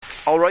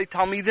All right,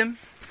 Talmidim,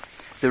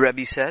 the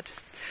Rebbe said,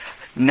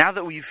 now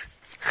that we've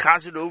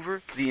chazed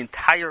over the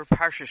entire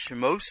Parsha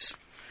Shemos,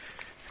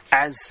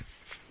 as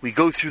we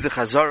go through the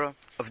chazara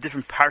of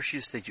different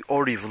parshas that you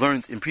already have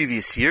learned in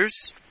previous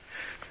years,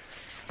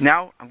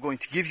 now I'm going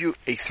to give you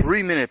a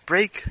 3-minute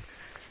break.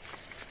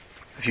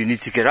 If you need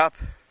to get up,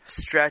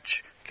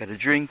 stretch, get a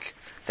drink,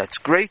 that's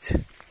great.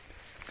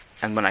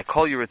 And when I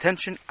call your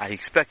attention, I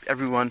expect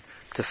everyone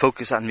to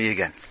focus on me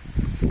again.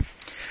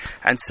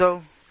 And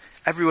so,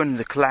 everyone in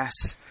the class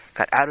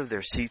got out of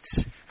their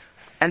seats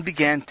and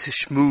began to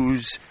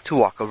schmooze, to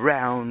walk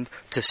around,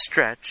 to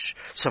stretch.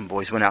 Some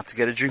boys went out to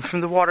get a drink from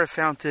the water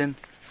fountain.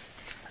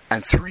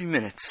 And 3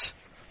 minutes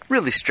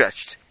really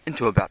stretched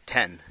into about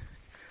 10.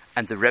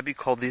 And the Rebbe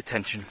called the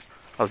attention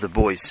of the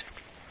boys.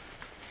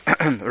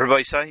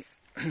 Rabbi Isai,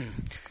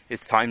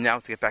 it's time now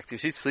to get back to your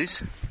seats,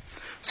 please,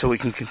 so we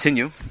can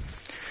continue,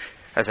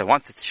 as I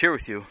wanted to share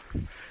with you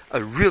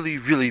a really,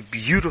 really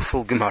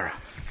beautiful Gemara.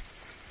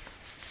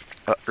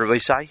 Rabbi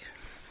Isai,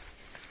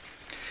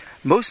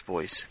 most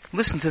boys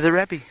listened to the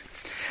Rebbe,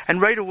 and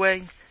right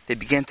away they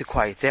began to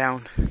quiet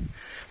down,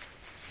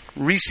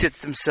 resit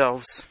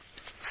themselves,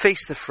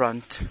 face the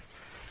front,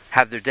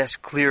 have their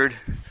desk cleared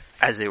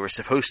as they were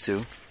supposed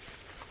to,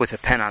 with a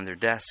pen on their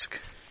desk,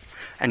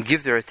 and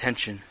give their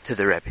attention to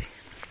the Rebbe.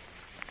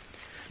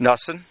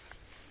 Nasan,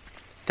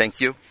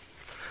 thank you.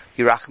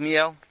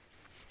 Yerachmiel,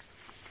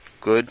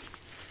 good.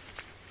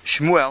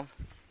 Shmuel.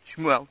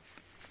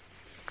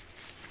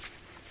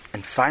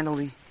 And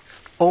finally,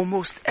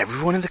 almost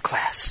everyone in the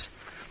class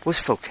was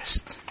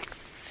focused,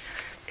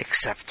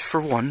 except for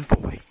one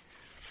boy.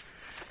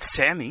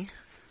 Sammy,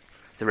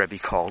 the Rebbe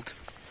called,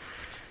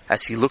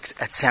 as he looked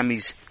at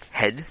Sammy's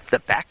head, the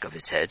back of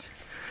his head,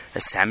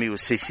 as Sammy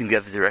was facing the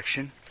other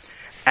direction,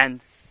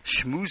 and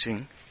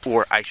schmoozing,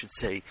 or I should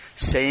say,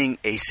 saying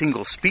a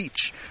single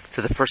speech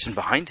to the person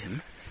behind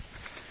him.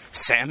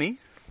 Sammy,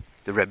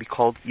 the Rebbe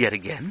called yet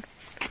again.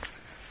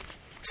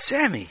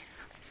 Sammy,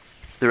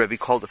 the Rebbe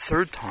called a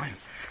third time.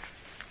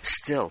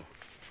 Still,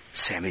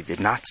 Sammy did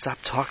not stop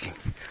talking,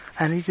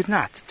 and he did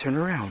not turn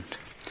around.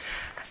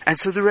 And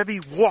so the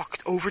Rebbe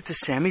walked over to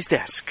Sammy's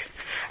desk,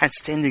 and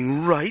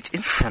standing right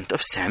in front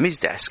of Sammy's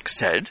desk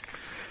said,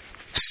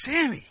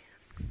 Sammy!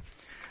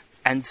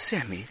 And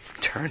Sammy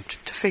turned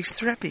to face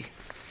the Rebbe.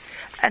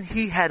 And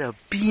he had a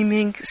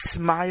beaming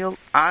smile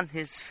on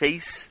his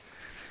face.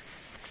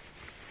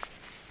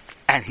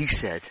 And he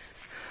said,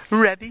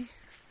 Rebbe,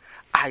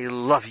 I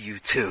love you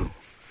too.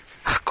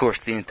 Of course,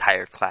 the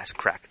entire class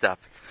cracked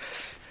up.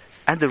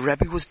 And the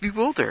Rebbe was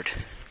bewildered.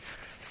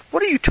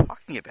 What are you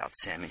talking about,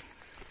 Sammy?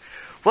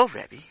 Well,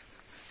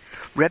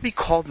 Rebbe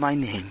called my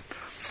name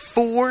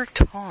 4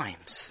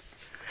 times.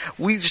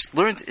 We just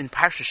learned in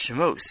Parsha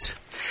Shemos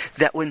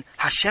that when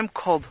Hashem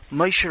called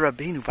Moshe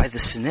Rabbeinu by the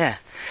Sineh,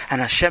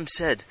 and Hashem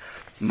said,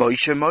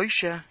 Moshe,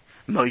 Moshe,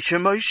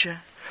 Moshe, Moshe,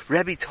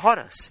 Rebbe taught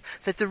us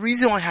that the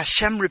reason why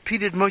Hashem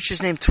repeated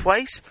Moshe's name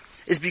twice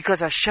is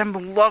because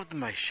Hashem loved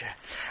Moshe.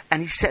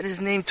 And he said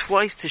his name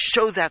twice to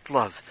show that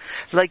love.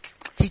 Like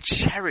he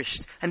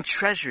cherished and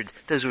treasured,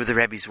 those were the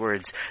Rebbe's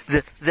words,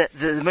 the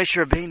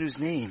Moshe Rabbeinu's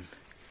name.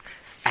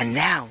 And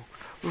now,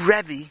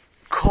 Rebbe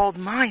called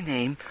my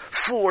name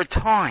 4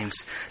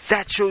 times.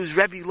 That shows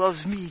Rebbe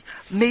loves me,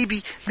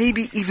 maybe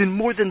even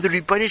more than the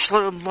Rebbeinu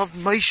Shalom loved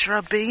Moshe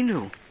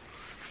Rabbeinu.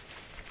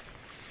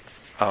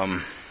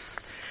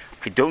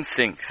 I don't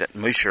think that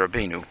Moshe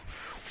Rabbeinu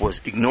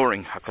was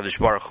ignoring HaKadosh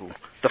Baruch Hu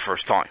the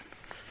first time,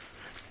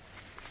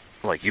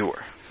 like you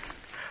were.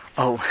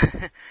 Oh,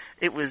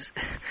 it was,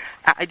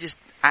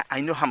 I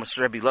know how much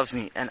Rebbe loves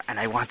me, and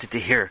I wanted to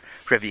hear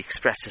Rebbe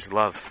express his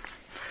love.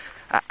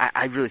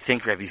 I really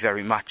thank Rebbe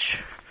very much.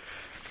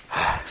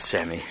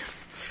 Sammy,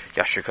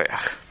 Yashir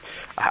Koyach,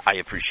 I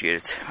appreciate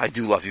it. I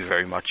do love you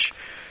very much.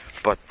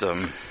 But,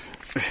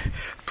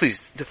 please,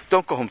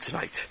 don't go home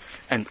tonight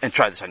and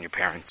try this on your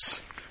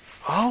parents.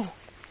 Oh,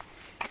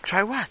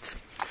 try what?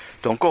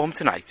 Don't go home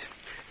tonight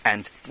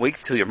and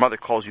wait till your mother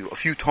calls you a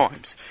few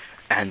times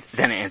and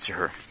then answer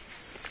her.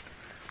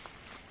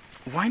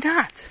 Why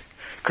not?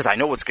 Because I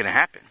know what's going to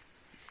happen.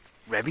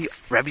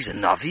 Rebbe's a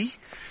Navi?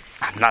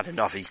 I'm not a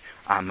Navi.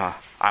 I'm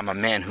a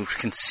man who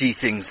can see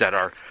things that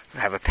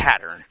have a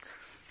pattern.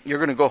 You're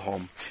going to go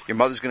home. Your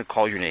mother's going to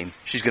call your name.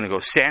 She's going to go,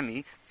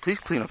 Sammy, please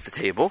clean up the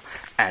table.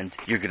 And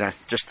you're going to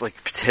just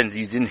like pretend that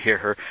you didn't hear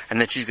her. And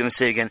then she's going to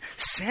say again,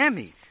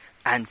 Sammy.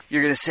 And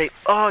you're going to say,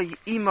 oh,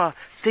 Ima,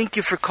 thank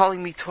you for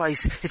calling me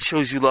twice. It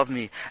shows you love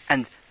me.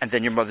 And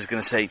then your mother's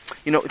going to say,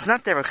 it's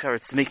not derech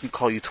eretz to make me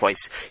call you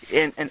twice.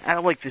 And I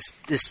don't like this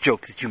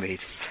joke that you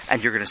made.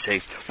 And you're going to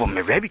say, well, my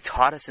Rebbe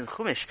taught us in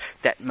Chumash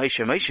that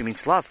Moshe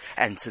means love.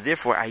 And so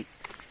therefore I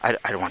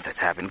don't want that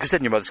to happen. Because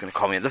then your mother's going to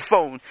call me on the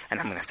phone,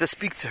 and I'm going to have to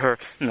speak to her,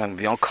 and I'm going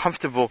to be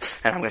uncomfortable,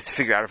 and I'm going to have to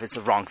figure out if it's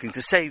the wrong thing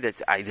to say,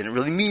 that I didn't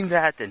really mean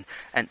that,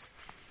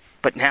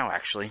 but now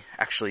actually,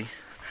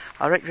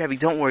 alright, Rebbe,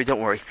 don't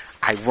worry,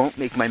 I won't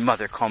make my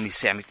mother call me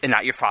Sammy, and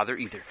not your father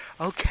either.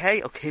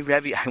 Okay,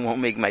 Rebbe, I won't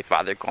make my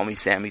father call me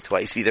Sammy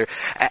twice either.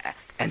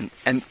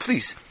 And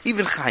please,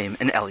 even Chaim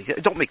and Eli,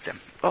 don't make them.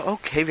 Oh,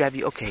 okay,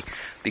 Rebbe, okay.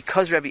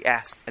 Because Rebbe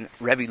asked, and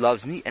Rebbe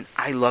loves me, and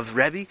I love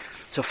Rebbe,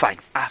 so fine.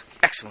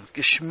 Excellent.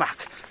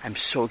 Geschmack. I'm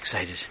so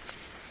excited.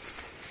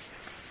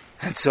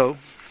 And so,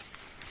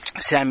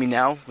 Sammy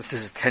now, with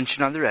his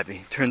attention on the Rebbe,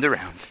 turned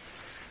around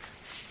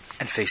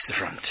and faced the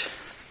front.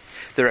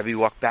 The Rebbe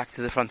walked back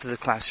to the front of the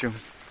classroom.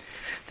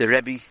 The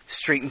Rebbe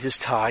straightened his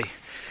tie,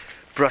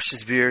 brushed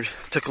his beard,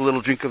 took a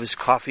little drink of his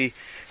coffee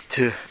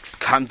to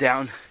calm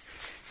down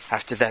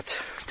after that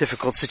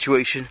difficult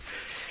situation.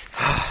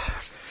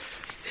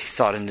 He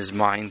thought in his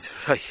mind,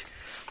 I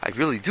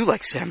really do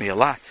like Sammy a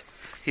lot.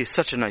 He is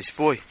such a nice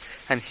boy,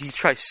 and he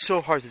tries so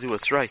hard to do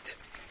what's right.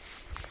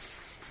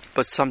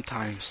 But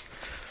sometimes,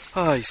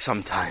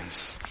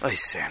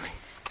 Sammy.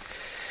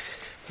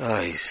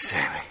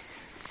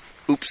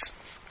 Oops.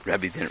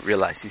 Rebbe didn't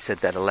realize he said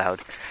that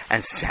aloud,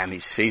 and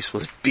Sammy's face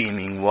was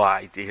beaming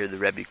wide to hear the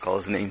Rebbe call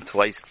his name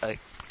twice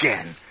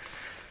again.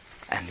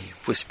 And he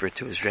whispered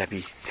to his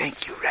Rebbe,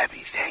 "Thank you,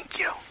 Rebbe, thank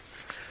you."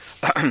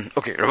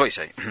 Okay, Rabbi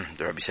say,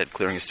 the Rebbe said,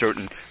 clearing his throat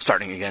and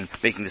starting again,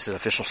 making this an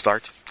official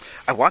start.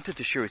 I wanted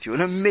to share with you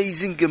an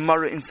amazing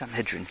Gemara in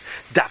Sanhedrin,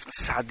 Daf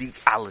Tzadik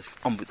Aleph,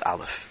 Amud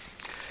Aleph.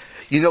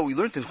 You know, we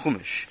learned in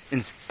Chumash,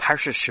 in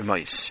Parshas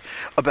Shemais,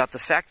 about the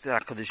fact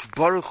that HaKadosh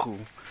Baruch Hu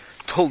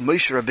told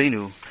Moshe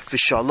Rabbeinu,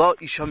 "V'shala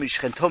isha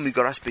mishchento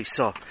migaras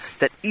beisa,"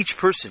 that each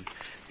person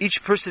in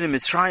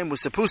Mitzrayim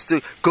was supposed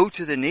to go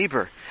to the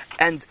neighbor,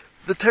 and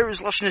the Torah's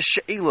lashon is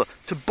she'ela,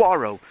 to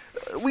borrow.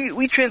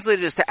 We translate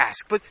it as to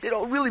ask, but it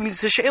all really means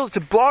to she'ela,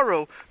 to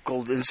borrow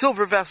gold and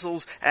silver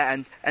vessels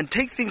and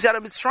take things out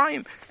of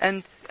Mitzrayim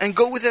and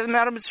go with them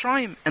out of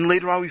Mitzrayim. And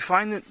later on we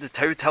find that the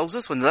Torah tells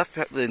us when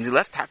they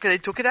left Taka, they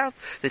took it out.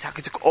 The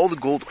Taka took all the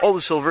gold, all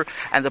the silver,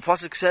 and the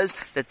pasuk says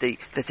that they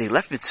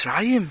left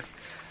Mitzrayim.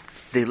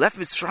 They left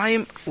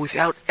Mitzrayim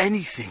without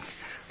anything.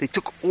 They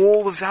took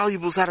all the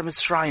valuables out of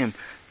Mitzrayim.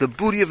 The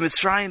booty of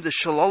Mitzrayim, the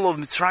shalal of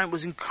Mitzrayim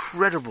was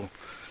incredible.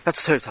 That's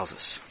what the Torah tells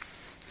us.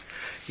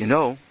 You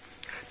know,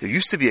 there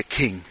used to be a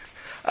king.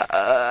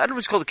 I don't know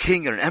what's called a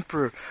king or an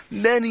emperor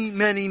many,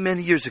 many,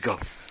 many years ago.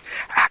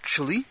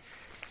 Actually,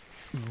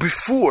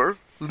 before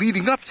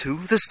leading up to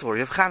the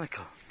story of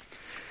Hanukkah.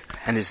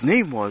 And his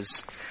name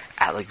was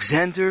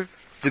Alexander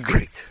the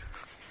Great.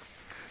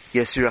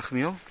 Yes,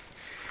 Yerachmiel?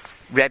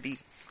 Rabbi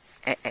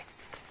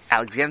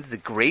Alexander the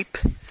Grape?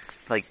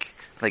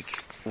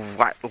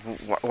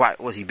 Why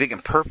was he big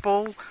and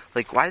purple?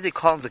 Why did they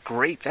call him the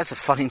Grape? That's a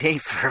funny name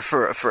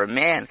for a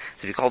man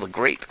to be called a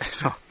grape.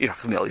 No,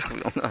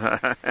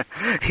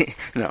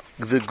 no,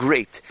 the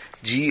Great,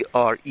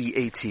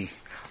 Great.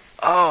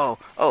 Oh,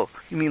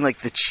 you mean like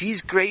the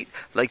cheese grate?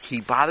 Like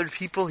he bothered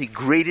people, he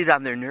grated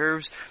on their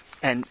nerves,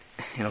 and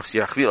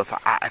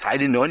if I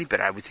didn't know any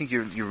better, I would think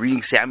you're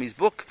reading Sammy's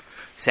book,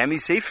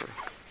 Sammy's Sefer.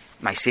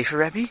 My Sefer,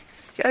 Rebbe?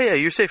 Yeah,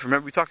 your Sefer.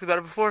 Remember we talked about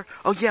it before?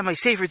 Oh yeah, my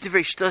Sefer,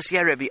 Divrei Shtus.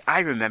 Yeah, Rebbe,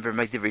 I remember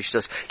my Divrei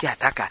Shtus. Yeah,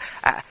 Taka,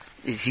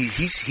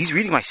 he's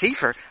reading my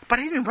Sefer, but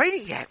I didn't write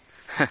it yet.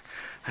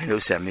 I know,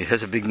 Sammy,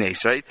 that's a big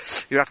nace, right?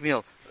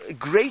 Yerachmiel,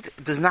 great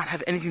does not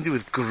have anything to do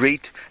with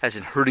great as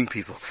in hurting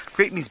people.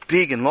 Great means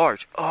big and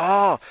large.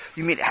 Oh,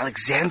 you mean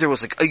Alexander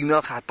was like Og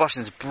Melech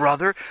HaBashan's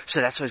brother,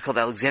 so that's why he's called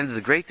Alexander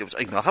the Great. There was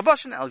Og Melech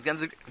HaBashan,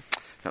 Alexander the Great.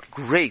 No,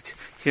 great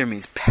here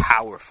means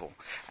powerful.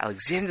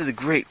 Alexander the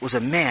Great was a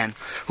man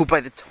who by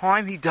the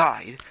time he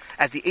died,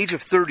 at the age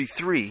of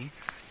 33,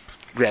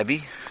 Rebbe,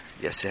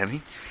 yes,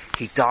 Sammy,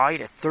 he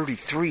died at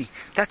 33.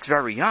 That's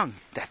very young.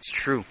 That's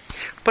true.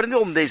 But in the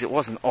olden days, it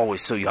wasn't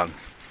always so young.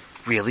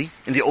 Really?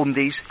 In the olden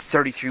days,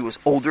 33 was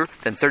older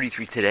than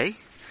 33 today?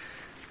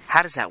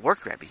 How does that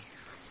work, Rebbe?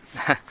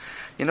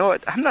 You know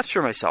what? I'm not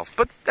sure myself,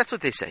 but that's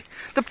what they say.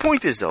 The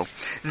point is, though,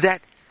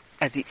 that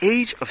at the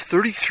age of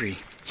 33,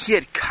 he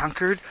had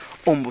conquered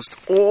almost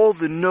all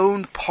the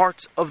known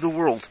parts of the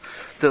world.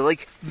 The,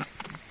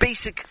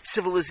 basic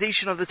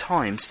civilization of the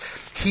times,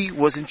 he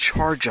was in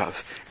charge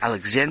of.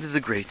 Alexander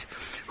the Great,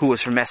 who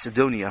was from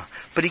Macedonia,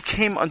 but he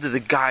came under the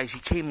guise, he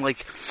came I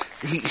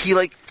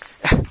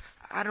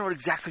don't know what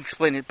exactly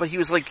explain it, but he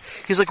was like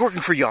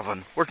working for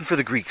Yavan, working for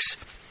the Greeks.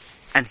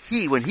 And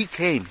when he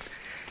came,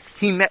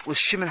 he met with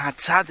Shimon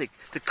HaTzadik,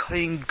 the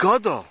Kohen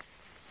Gadol,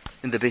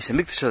 in the Beis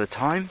HaMikdash of the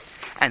time,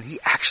 and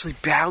he actually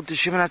bowed to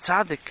Shimon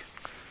HaTzadik.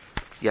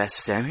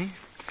 Yes, Sammy?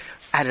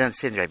 I don't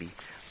understand, Rebbe.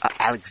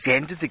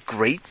 Alexander the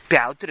Great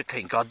bowed to the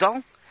Kohen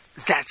Gadol?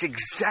 That's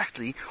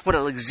exactly what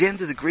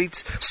Alexander the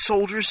Great's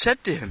soldiers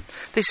said to him.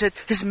 They said,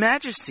 His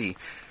Majesty,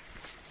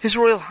 His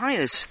Royal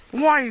Highness,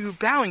 why are you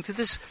bowing to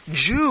this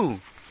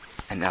Jew?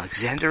 And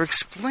Alexander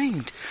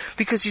explained,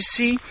 because you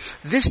see,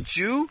 this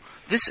Jew,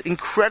 this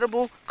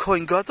incredible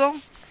Kohen Gadol,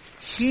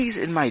 he's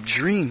in my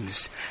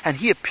dreams, and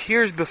he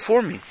appears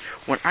before me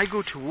when I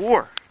go to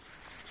war,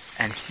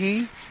 and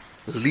he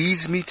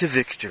leads me to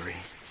victory,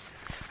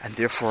 and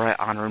therefore I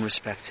honor and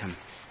respect him.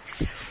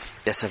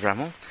 Yes,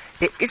 Avramel?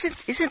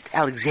 Isn't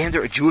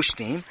Alexander a Jewish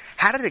name?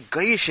 How did a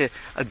Goyish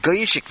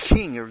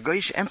king or a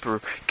Goyish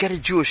emperor get a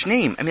Jewish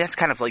name? I mean, that's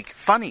kind of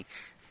funny.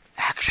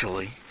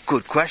 Actually,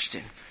 good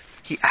question.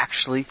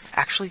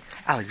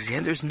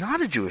 Alexander is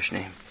not a Jewish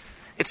name.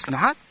 It's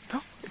not?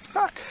 No, it's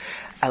not.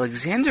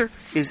 Alexander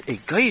is a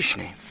Goyish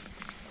name.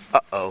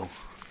 Uh-oh.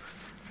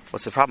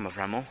 What's the problem,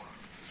 Avremel?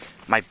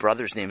 My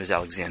brother's name is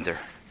Alexander.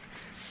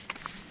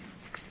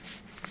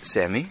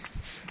 Sammy?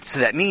 So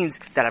that means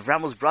that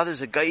Avramel's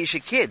brother's a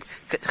Goyish kid.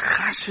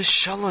 Chas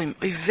v'shalom,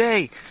 oy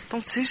vey.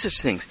 Don't say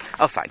such things.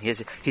 Oh, fine. He's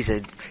a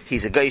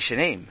Goyish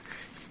name.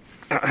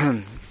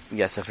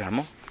 Yes,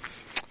 Avremel.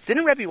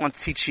 Didn't Rebbe want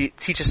to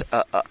teach us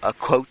a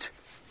quote?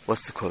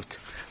 What's the quote?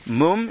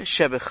 Mum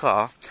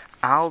shebecha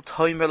al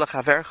toimer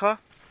lechavercha.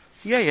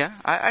 Yeah,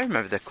 I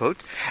remember that quote.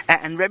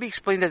 And Rebbe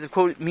explained that the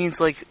quote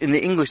means, like, in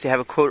the English they have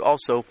a quote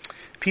also,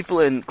 people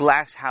in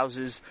glass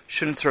houses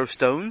shouldn't throw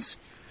stones.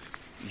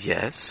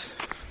 Yes,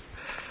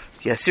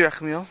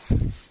 Yerachmiel.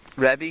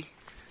 Rebbe.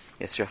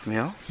 Yes,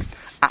 Yerachmiel.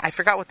 I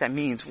forgot what that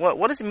means.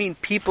 What does it mean,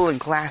 people in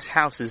glass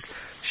houses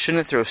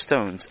shouldn't throw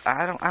stones?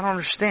 I don't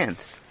understand.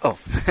 Oh,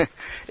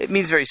 it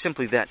means very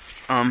simply that,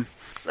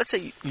 let's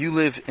say you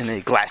live in a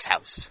glass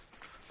house.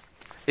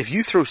 If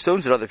you throw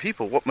stones at other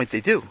people, what might they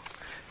do?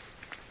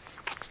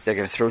 They're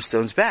going to throw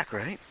stones back,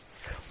 right?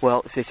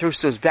 Well, if they throw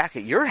stones back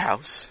at your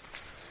house,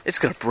 it's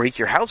going to break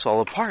your house all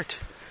apart.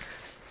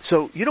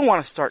 So you don't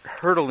want to start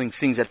hurtling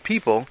things at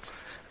people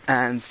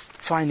and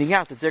finding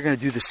out that they're going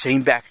to do the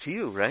same back to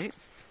you, right?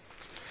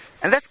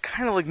 And that's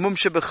kind of like mum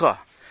shebecha.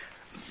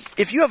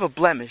 If you have a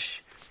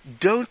blemish,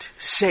 don't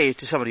say it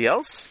to somebody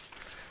else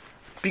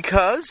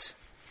because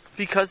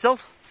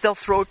they'll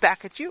throw it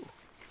back at you.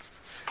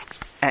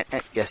 And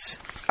yes,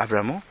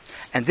 Avremel.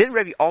 And didn't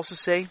Rebbe also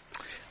say,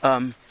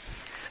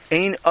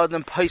 Ein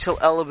adam paisel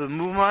ela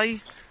b'mumai?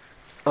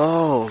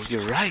 Oh,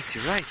 you're right.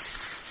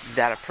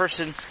 That a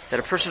person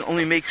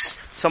only makes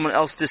someone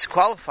else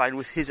disqualified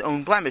with his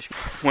own blemish.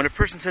 When a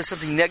person says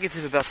something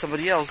negative about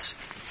somebody else,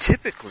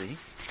 typically,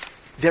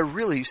 they're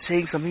really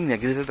saying something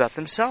negative about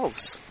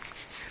themselves.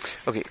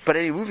 Okay, but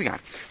anyway, moving on.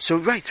 So,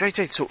 right. So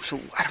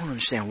I don't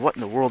understand what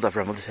in the world,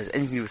 Avremel, this has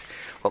anything to do with,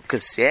 well,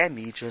 because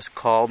Sammy just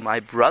called my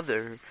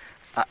brother,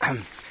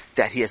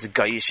 that he has a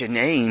Goyish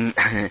name.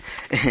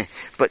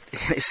 But,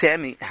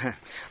 Sammy,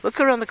 look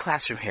around the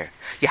classroom here.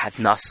 You have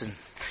Nassan,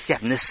 you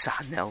have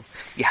Nisanel,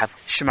 you have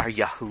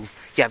Shemaryahu,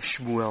 you have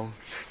Shmuel,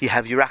 you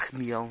have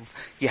Yerachmiel,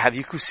 you have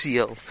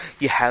Yekusiel,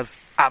 you have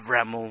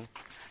Avremel,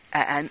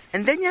 and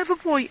then you have a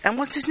boy, and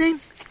what's his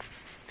name?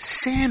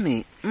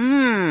 Sammy.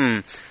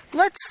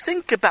 Let's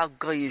think about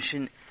Goyish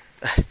and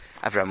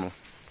Avremel.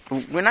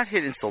 We're not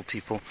here to insult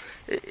people.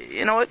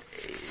 You know what?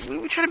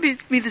 We're trying to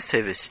be this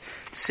service.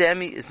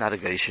 Sammy is not a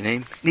Goyish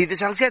name. Neither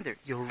is Alexander.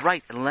 You're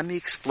right, and let me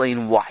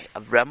explain why.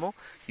 Avremel,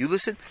 you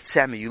listen.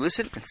 Sammy, you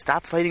listen, and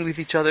stop fighting with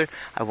each other.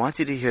 I want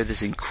you to hear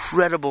this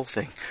incredible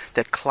thing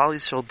that Klal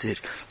Yisrael did,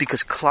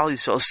 because Klal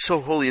Yisrael is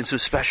so holy and so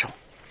special.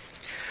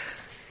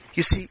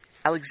 You see,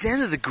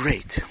 Alexander the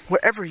Great,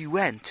 wherever he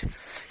went,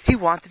 he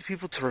wanted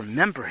people to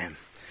remember him,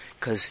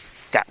 because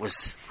that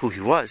was who he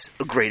was,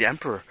 a great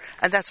emperor.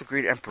 And that's what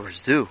great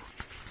emperors do.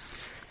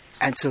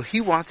 And so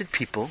he wanted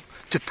people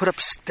to put up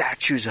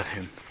statues of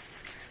him.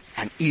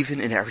 And even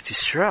in Eretz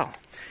Yisrael,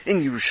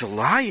 in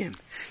Yerushalayim,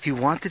 he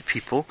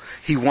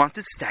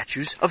wanted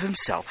statues of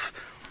himself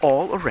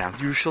all around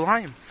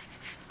Yerushalayim.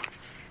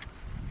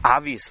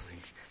 Obviously,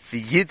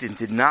 the Yidden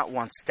did not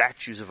want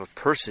statues of a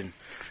person,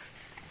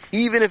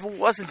 even if it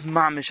wasn't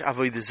Mamish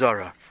Avodah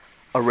Zarah,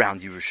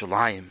 around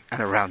Yerushalayim and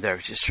around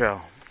Eretz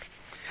Yisrael.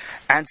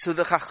 And so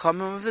the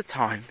Chachamim of the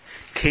time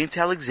came to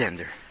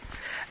Alexander,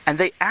 and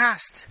they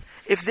asked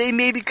if they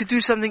maybe could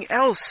do something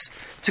else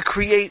to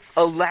create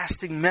a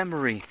lasting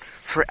memory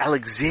for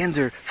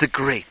Alexander the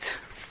Great.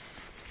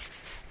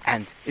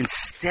 And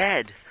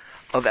instead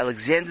of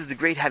Alexander the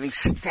Great having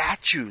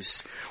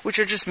statues, which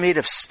are just made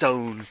of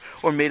stone,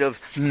 or made of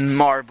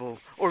marble,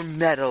 or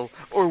metal,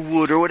 or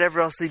wood, or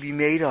whatever else they'd be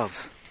made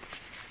of,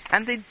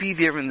 and they'd be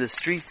there in the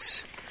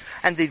streets,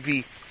 and they'd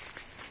be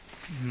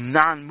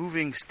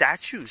non-moving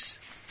statues.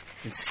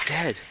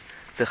 Instead,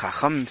 the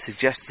Chachamim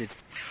suggested,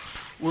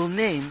 we'll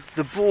name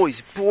the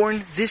boys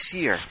born this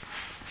year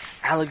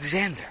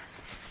Alexander.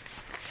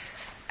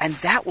 And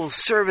that will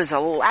serve as a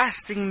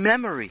lasting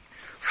memory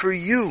for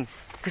you,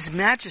 His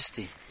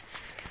Majesty,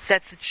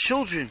 that the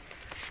children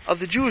of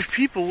the Jewish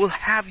people will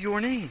have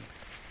your name.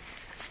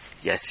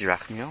 Yes,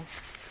 Yerachmiel.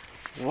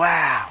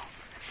 Wow.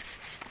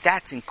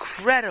 That's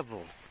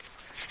incredible.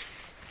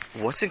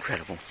 What's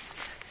incredible?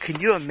 Can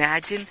you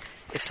imagine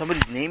if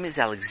somebody's name is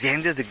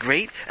Alexander the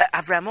Great?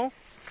 Avremel,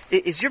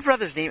 is your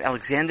brother's name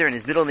Alexander and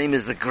his middle name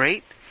is the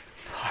Great?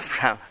 Oh,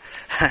 Avremel.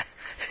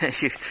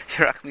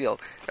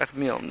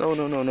 Yerachmiel.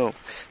 No.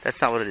 That's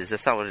not what it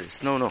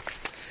is. No.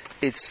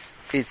 It's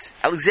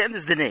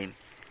Alexander's the name.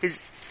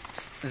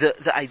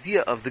 The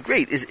idea of the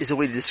Great is a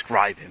way to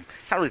describe him.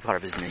 It's not really part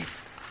of his name.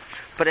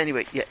 But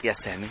anyway,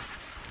 yes, Sammy.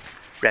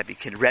 Rebbe.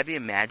 Can Rebbe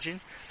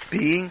imagine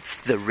being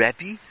the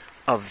Rebbe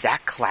of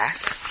that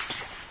class?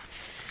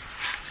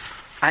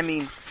 I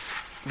mean,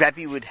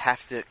 Rabbi would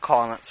have to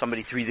call on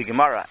somebody to read the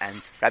Gemara,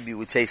 and Rabbi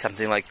would say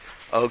something like,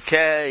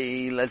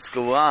 okay, let's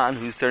go on,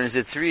 whose turn is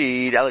it to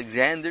read?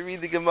 Alexander,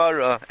 read the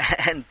Gemara.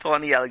 And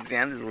 20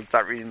 Alexanders would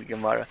start reading the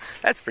Gemara.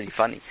 That's pretty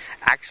funny.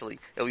 Actually,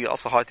 it would be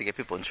also hard to get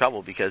people in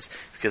trouble, because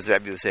the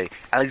Rabbi would say,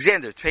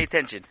 Alexander, pay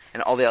attention,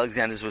 and all the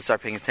Alexanders would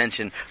start paying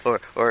attention,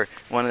 or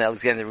one of the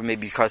Alexanders would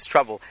maybe cause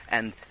trouble,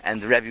 and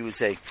the Rabbi would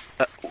say,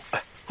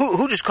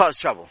 who just caused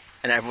trouble?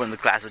 And everyone in the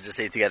class would just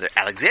say together,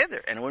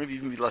 Alexander. And it wouldn't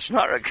even be Lashon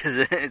Hara, because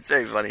it's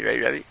very funny,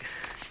 right, Rabbi?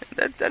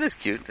 That is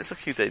cute. That's a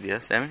cute idea,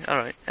 Sammy.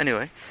 Alright,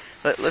 anyway.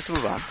 Let's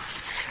move on.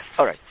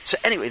 Alright, so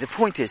anyway, the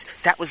point is,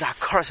 that was the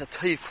Hakaras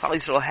HaToiv Klal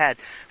Yisrael had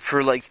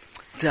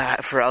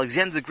for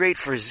Alexander the Great,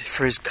 for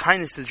his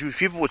kindness to the Jewish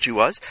people, which he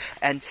was,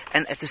 and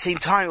at the same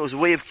time, it was a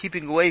way of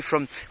keeping away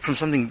from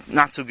something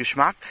not so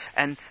geschmack,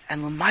 and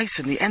L'maisa,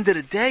 in the end of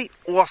the day,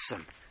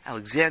 awesome.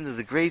 Alexander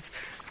the Great,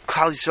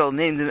 Klal Yisrael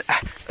named him.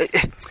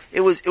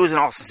 It was an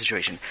awesome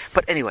situation.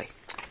 But anyway,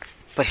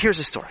 here's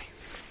the story.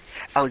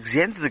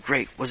 Alexander the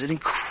Great was an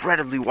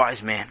incredibly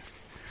wise man.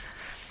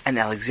 And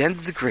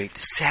Alexander the Great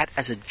sat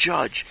as a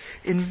judge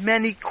in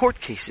many court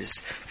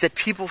cases that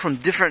people from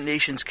different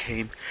nations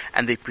came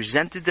and they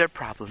presented their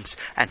problems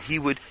and he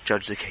would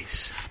judge the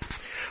case.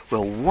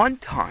 Well, one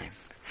time,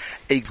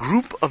 a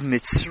group of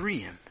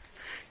Mitzrayim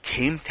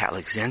came to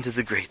Alexander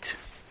the Great.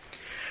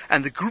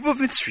 And the group of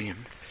Mitzrayim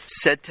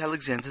said to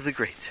Alexander the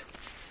Great,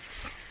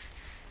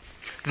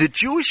 the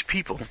Jewish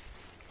people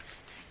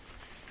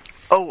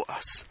owe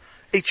us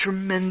a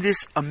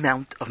tremendous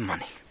amount of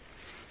money.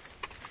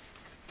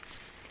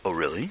 Oh,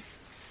 really?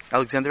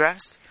 Alexander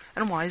asked.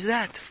 And why is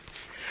that?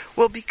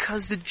 Well,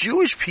 because the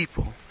Jewish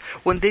people,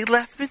 when they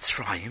left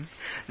Mitzrayim,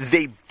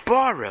 they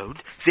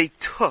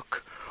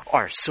took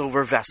our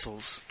silver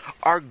vessels,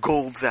 our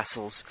gold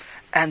vessels,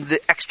 and the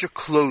extra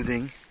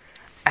clothing,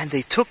 and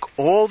they took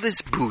all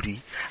this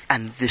booty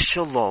and this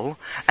shalol,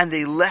 and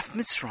they left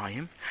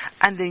Mitzrayim,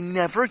 and they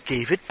never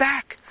gave it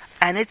back.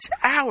 And it's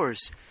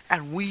ours,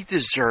 and we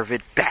deserve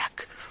it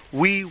back.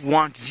 We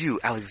want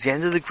you,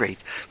 Alexander the Great,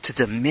 to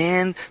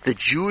demand the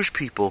Jewish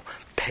people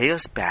pay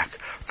us back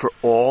for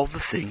all the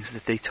things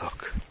that they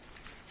took.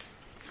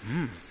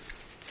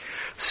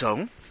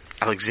 So,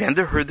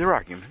 Alexander heard their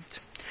argument,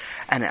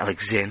 and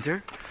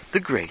Alexander the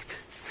Great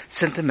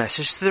sent a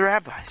message to the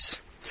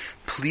rabbis.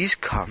 Please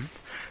come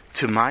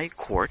to my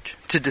court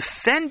to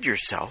defend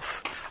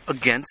yourself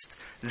against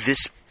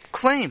this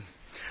claim,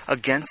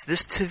 against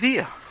this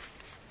teviyah.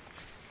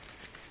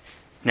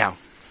 Now,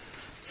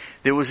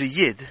 there was a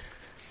Yid.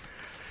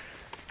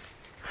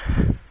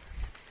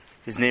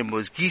 His name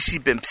was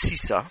Gisi ben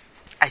Psisa.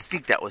 I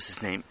think that was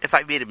his name. If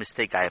I made a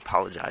mistake, I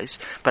apologize.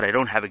 But I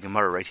don't have a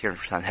Gemara right here in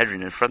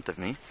Sanhedrin in front of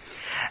me.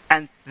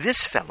 And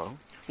this fellow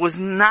was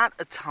not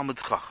a Talmud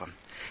Chacham.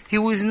 He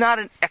was not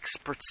an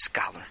expert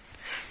scholar.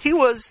 He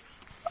was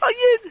a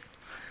Yid.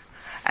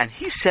 And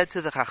he said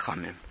to the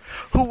Chachamim,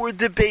 who were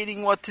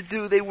debating what to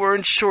do, they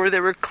weren't sure, they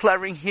were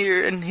clearing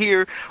here and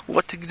here,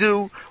 what to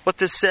do, what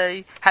to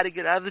say, how to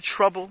get out of the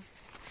trouble.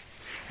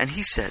 And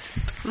he said,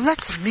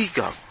 let me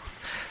go.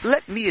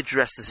 Let me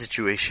address the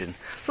situation.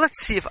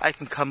 Let's see if I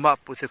can come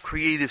up with a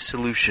creative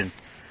solution.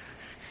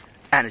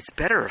 And it's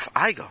better if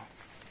I go.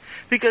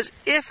 Because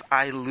if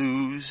I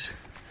lose,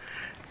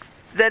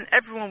 then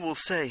everyone will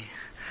say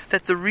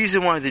that the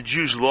reason why the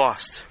Jews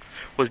lost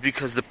was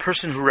because the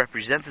person who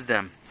represented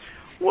them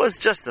was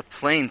just a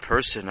plain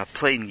person, a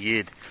plain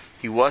Yid.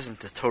 He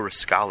wasn't a Torah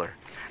scholar.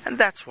 And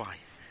that's why.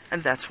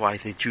 And that's why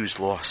the Jews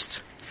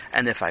lost.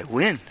 And if I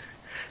win,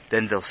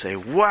 then they'll say,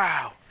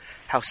 wow,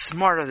 how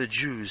smart are the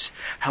Jews?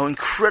 How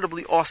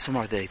incredibly awesome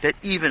are they that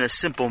even a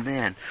simple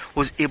man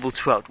was able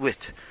to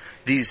outwit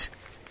these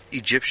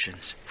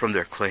Egyptians from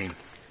their claim.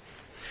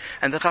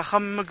 And the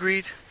Chachamim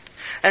agreed.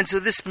 And so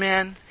this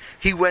man,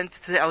 he went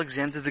to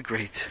Alexander the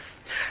Great.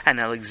 And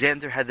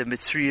Alexander had the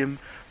Mitzrayim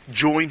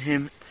join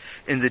him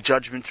in the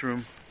judgment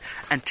room.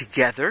 And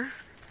together,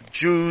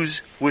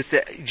 Jews with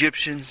the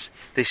Egyptians,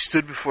 they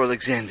stood before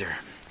Alexander.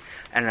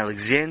 And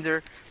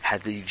Alexander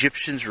had the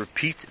Egyptians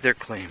repeat their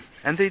claim.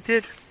 And they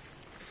did.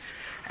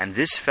 And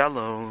this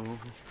fellow,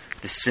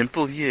 the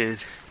simple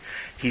Yid,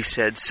 he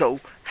said, so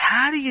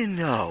how do you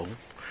know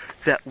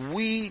that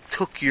we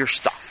took your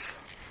stuff?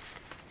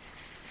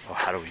 Well,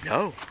 how do we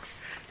know?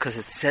 Because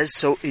it says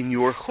so in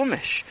your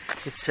Chumash.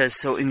 It says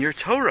so in your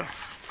Torah.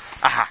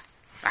 Aha.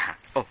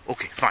 Oh,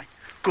 okay, fine.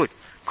 Good.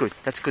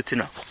 That's good to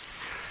know.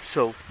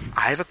 So,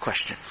 I have a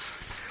question.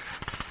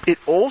 It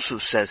also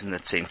says in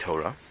that same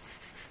Torah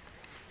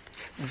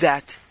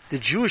that the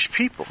Jewish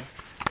people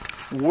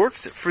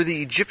worked for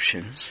the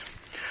Egyptians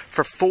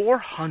for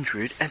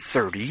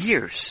 430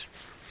 years.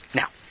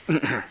 Now,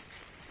 let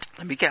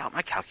me get out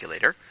my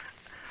calculator.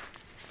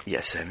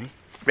 Yes, Sammy.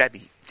 Rabbi,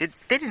 they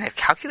didn't have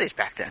calculators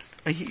back then.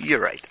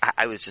 You're right.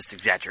 I was just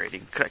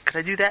exaggerating. Could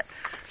I do that?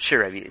 Sure,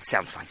 Rabbi. It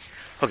sounds fine.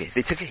 Okay,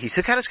 he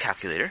took out his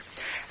calculator,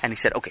 and he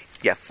said, okay,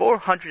 yeah,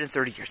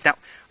 430 years. Now,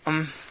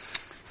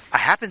 I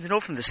happen to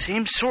know from the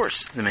same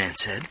source, the man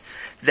said,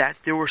 that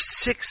there were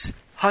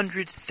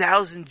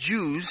 600,000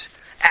 Jews,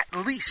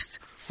 at least,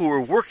 who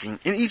were working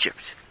in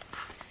Egypt.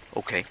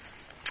 Okay.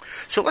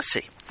 So let's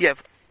say you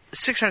have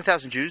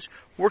 600,000 Jews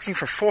working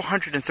for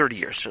 430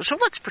 years. So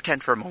let's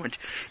pretend for a moment,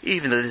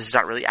 even though this is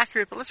not really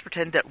accurate, but let's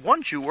pretend that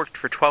one Jew worked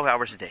for 12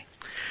 hours a day.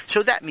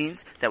 So that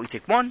means that we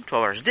take 12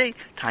 hours a day,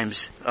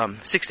 times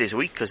 6 days a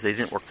week, because they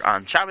didn't work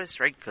on Shabbos,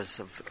 right, because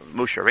of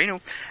Moshe Rabbeinu,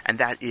 and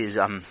that is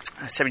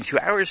 72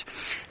 hours.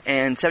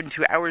 And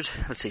 72 hours,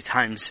 let's say,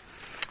 times...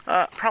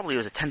 probably it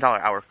was a $10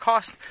 hour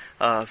cost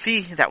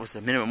fee. That was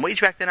the minimum wage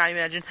back then, I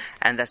imagine.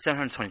 And that's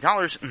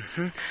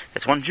 $720.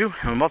 That's one Jew.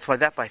 And we multiply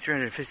that by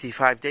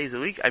 355 days a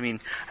week. I mean,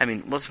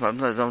 let's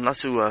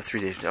do 3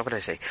 days. What did I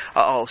say?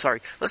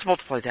 Sorry. Let's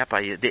multiply that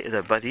by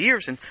the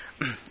years, and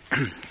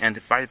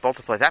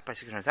multiply that by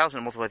 600,000,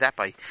 and multiply that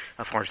by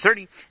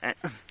 430. And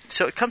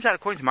so it comes out,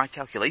 according to my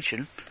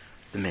calculation,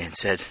 the man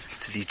said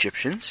to the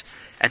Egyptians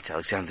and to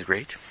Alexander the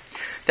Great,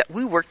 that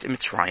we worked in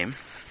Mitzrayim.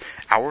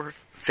 Our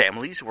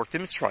families worked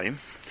in Mitzrayim,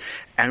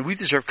 and we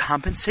deserve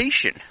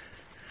compensation.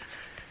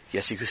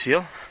 Yes,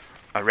 Yikusil?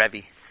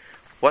 Rebbe,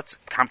 what's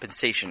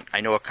compensation?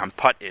 I know what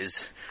kompot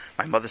is.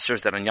 My mother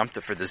serves that on Yom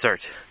Tov for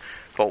dessert.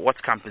 But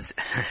what's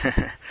compensation?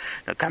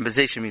 No,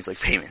 compensation means like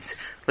payment.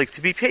 Like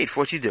to be paid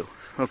for what you do.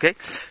 Okay?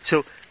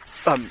 So,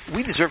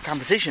 we deserve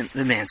compensation,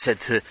 the man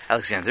said to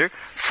Alexander,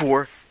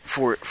 for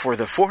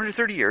the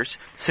 430 years,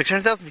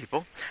 600,000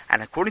 people,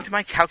 and according to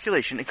my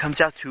calculation, it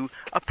comes out to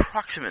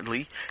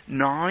approximately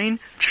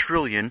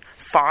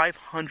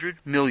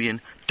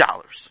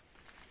 $9,500,000,000.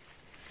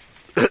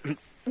 The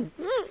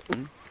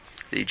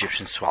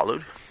Egyptians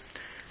swallowed.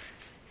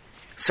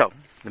 So,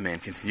 the man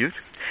continued,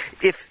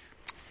 if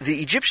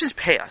the Egyptians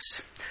pay us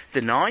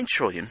the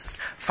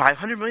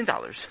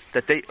 $9,500,000,000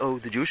 that they owe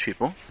the Jewish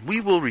people,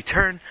 we will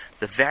return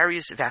the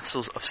various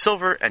vessels of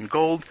silver and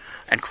gold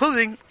and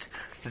clothing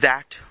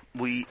that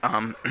we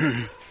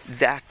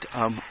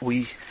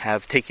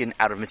have taken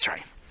out of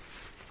Mitzrayim.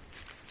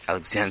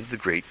 Alexander the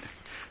Great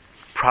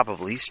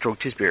probably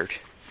stroked his beard.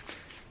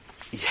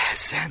 Yes,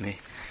 Sammy.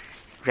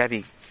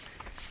 Rabbi,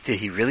 did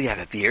he really have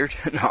a beard?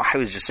 No, I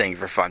was just saying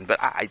for fun, but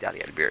I doubt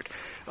he had a beard.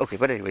 Okay,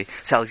 but anyway,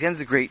 so Alexander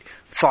the Great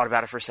thought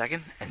about it for a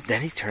second, and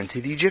then he turned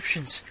to the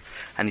Egyptians.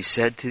 And he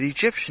said to the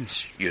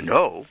Egyptians, you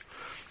know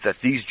that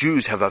these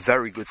Jews have a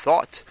very good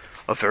thought,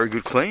 a very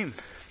good claim.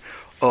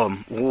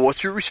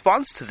 What's your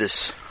response to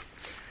this?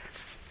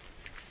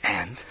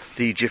 And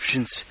the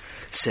Egyptians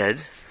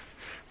said,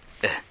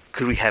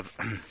 could we have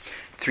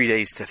 3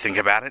 days to think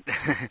about it?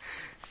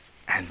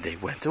 And they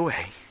went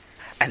away.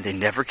 And they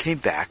never came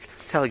back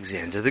to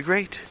Alexander the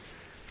Great.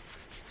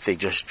 They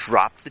just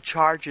dropped the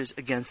charges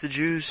against the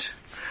Jews.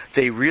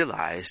 They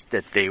realized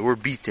that they were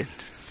beaten.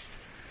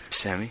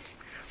 Sammy?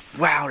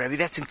 Wow, Rebbe,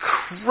 that's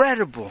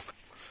incredible.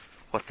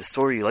 What, the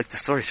story? You like the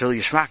story? Fill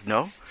your schmack?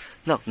 No,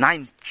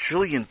 $9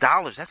 trillion.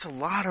 That's a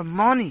lot of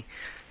money.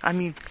 I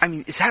mean,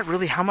 is that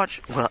really how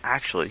much? Well,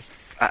 actually,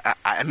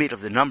 I made up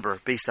the number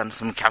based on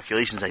some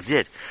calculations I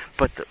did.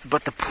 But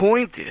the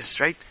point is,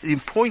 right? The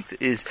point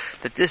is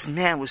that this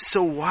man was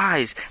so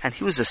wise, and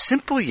he was a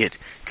simple yid.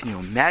 Can you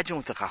imagine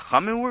what the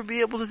Chachamim would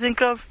be able to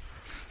think of?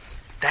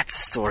 That's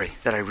the story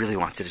that I really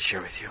wanted to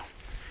share with you.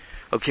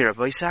 Okay,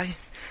 Rabbi Isai,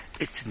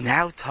 it's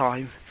now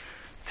time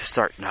to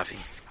start Navi.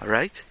 All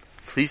right?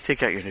 Please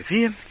take out your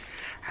Nevi'im,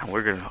 and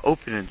we're going to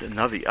open the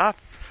Navi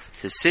up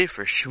to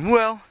Sefer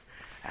Shmuel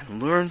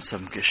and learn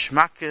some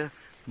Geschmacke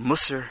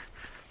Musar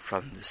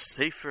from the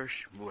Sefer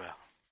Shmuel.